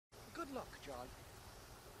luck, John.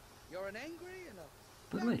 You're an angry and a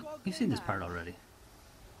But wait, we've seen this part already.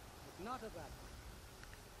 but not a bad one.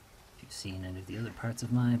 If you've seen any of the other parts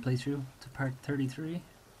of my playthrough to part 33,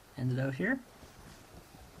 ended out here.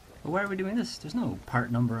 But why are we doing this? There's no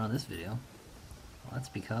part number on this video. Well, that's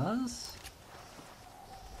because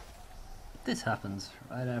this happens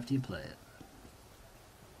right after you play it.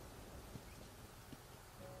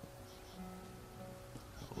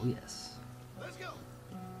 Oh yes. Let's go.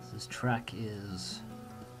 This track is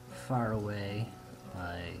Far Away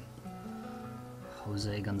by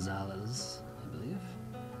Jose Gonzalez, I believe.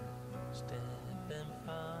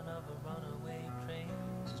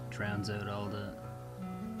 Just drowns out all the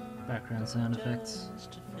background sound effects.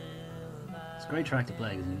 It's a great track to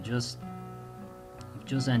play because you've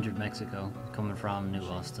just entered Mexico, coming from New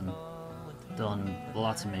Austin, done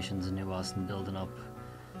lots of missions in New Austin, building up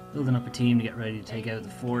a team to get ready to take out the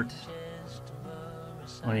fort.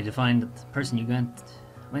 Only to find that the person you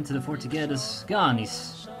went to the fort to get is gone.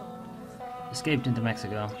 He's escaped into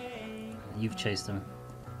Mexico. You've chased him.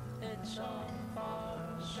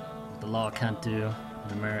 The law can't do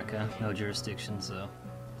in America, no jurisdiction, so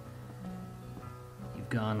you've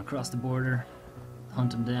gone across the border,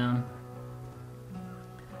 hunt him down.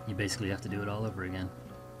 You basically have to do it all over again.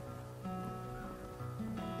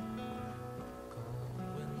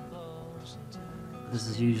 This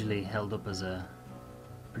is usually held up as a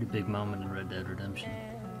pretty big moment in Red Dead Redemption.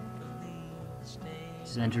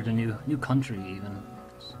 Just entered a new country even.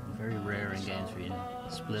 It's very rare in games for you to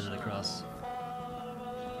split it across.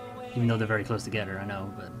 Even though they're very close together, I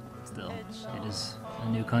know, but still, it is a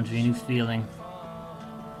new country, a new feeling.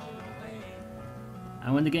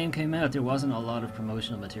 And when the game came out, there wasn't a lot of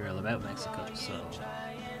promotional material about Mexico, so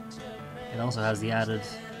it also has the added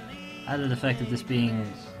effect of this being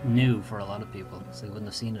new for a lot of people, so they wouldn't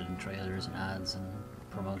have seen it in trailers and ads and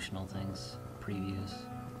promotional things, previews.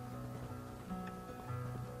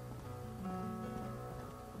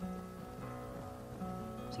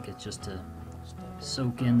 So you get just to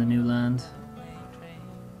soak in the new land.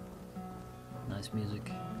 Nice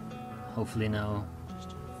music. Hopefully no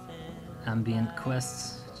ambient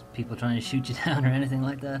quests, just people trying to shoot you down or anything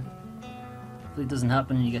like that. Hopefully it doesn't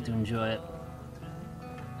happen and you get to enjoy it.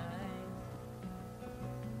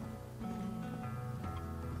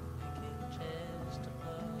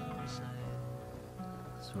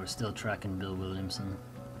 So we're still tracking Bill Williamson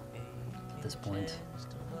at this point.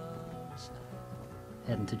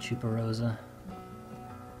 Heading to Chuparosa.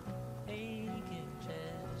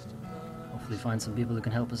 Hopefully find some people who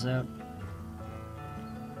can help us out.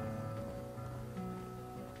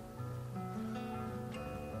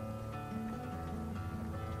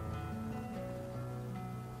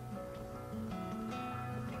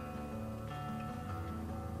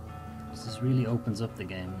 This really opens up the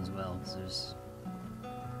game as well. There's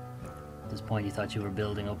at this point you thought you were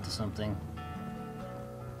building up to something.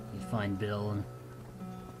 You'd find Bill and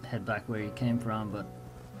head back where you came from, but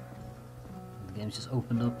the game's just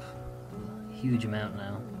opened up a huge amount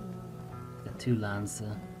now. Got 2 lands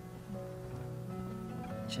to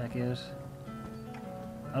check out.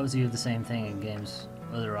 Obviously you have the same thing in games,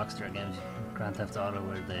 other Rockstar games, Grand Theft Auto,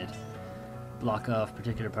 where they'd block off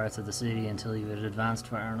particular parts of the city until you had advanced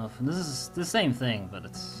far enough. And this is the same thing, but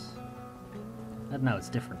it's... I don't know, it's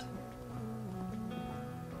different.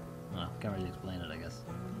 Well, can't really explain it, I guess.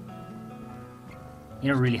 You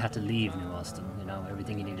never really had to leave New Austin, you know,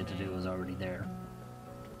 everything you needed to do was already there.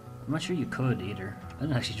 I'm not sure you could either. I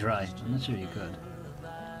didn't actually try, I'm not sure you could.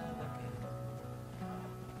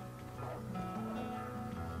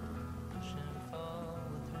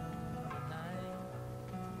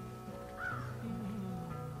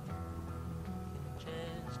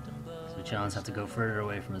 So John's had to go further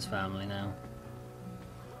away from his family now.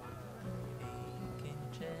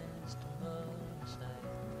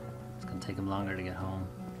 Take him longer to get home.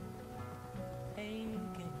 And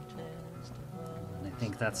I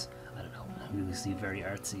think that's, I don't know, obviously very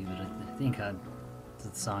artsy, but I think that's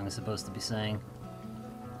what the song is supposed to be saying.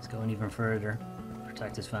 He's going even further,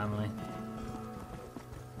 protect his family.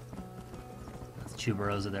 That's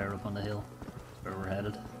Chuparosa there up on the hill, where we're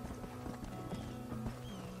headed.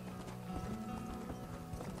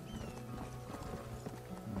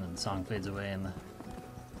 And then the song fades away and the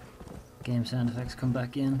game sound effects come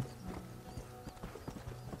back in.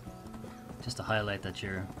 Just to highlight that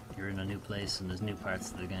you're in a new place and there's new parts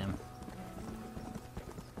to the game.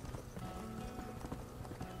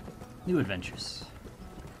 New adventures.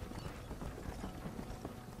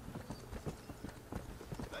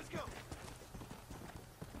 Let's go.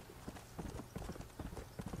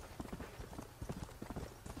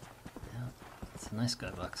 Yeah, it's a nice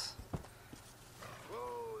skybox.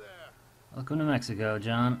 Welcome to Mexico,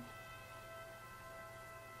 John.